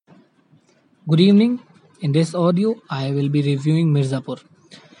Good evening. In this audio, I will be reviewing Mirzapur.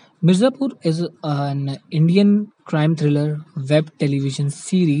 Mirzapur is an Indian crime thriller web television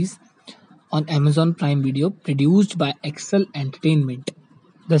series on Amazon Prime Video produced by Excel Entertainment.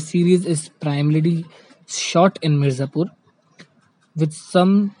 The series is primarily shot in Mirzapur with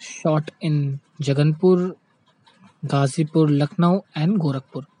some shot in Jaganpur, Ghazipur, Lucknow, and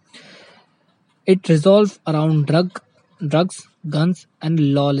Gorakhpur. It revolves around drugs, guns,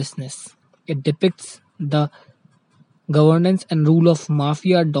 and lawlessness. It depicts the governance and rule of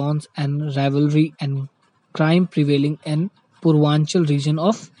mafia dons and rivalry and crime prevailing in Purvanchal region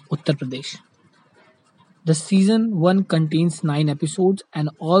of Uttar Pradesh. The season 1 contains 9 episodes and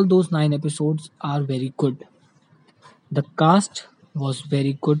all those 9 episodes are very good. The cast was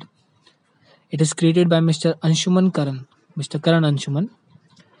very good. It is created by Mr. Karan Anshuman,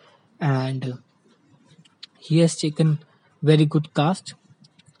 and he has taken very good cast.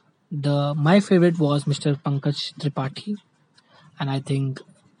 The my favorite was Mr. Pankaj Tripathi, and I think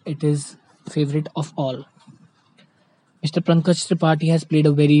it is favorite of all. Mr. Pankaj Tripathi has played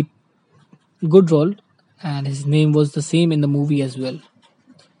a very good role, and his name was the same in the movie as well.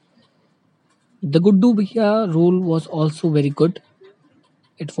 The Guddu Bhaiya role was also very good.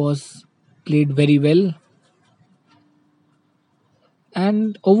 It was played very well,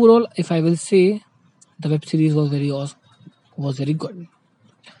 and overall, if I will say, the web series was was very good.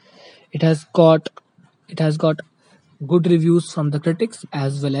 It has got it has got good reviews from the critics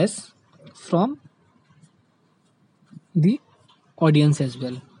as well as from the audience as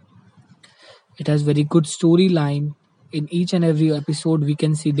well. It has very good storyline. In each and every episode, we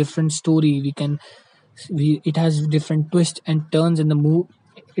can see different story. It has different twists and turns in the movie.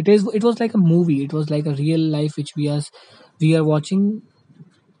 It was like a movie. It was like a real life which we are watching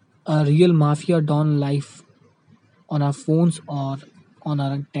a real mafia don life on our phones or on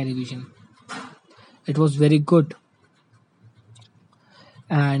our television. It was very good.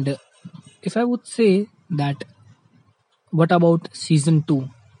 And if I would say that, what about season 2?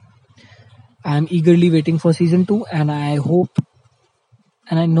 I am eagerly waiting for season 2, and I hope,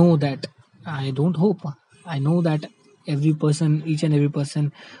 and I know that, I don't hope, I know that each and every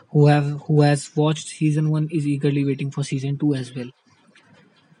person who has watched season 1 is eagerly waiting for season 2 as well.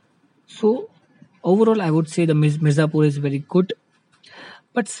 So overall, I would say the Mirzapur is very good,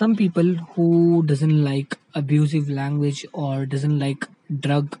 but some people who doesn't like abusive language or doesn't like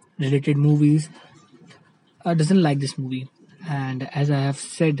drug related movies doesn't like this movie. And as I have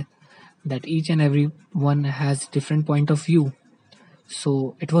said, that each and every one has different point of view.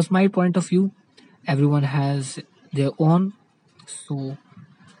 So it was my point of view. Everyone has their own. So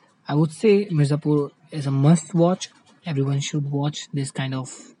I would say Mirzapur is a must watch. Everyone should watch this kind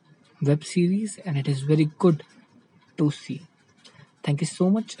of web series, and it is very good to see. Thank you so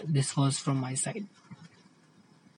much. This was from my side.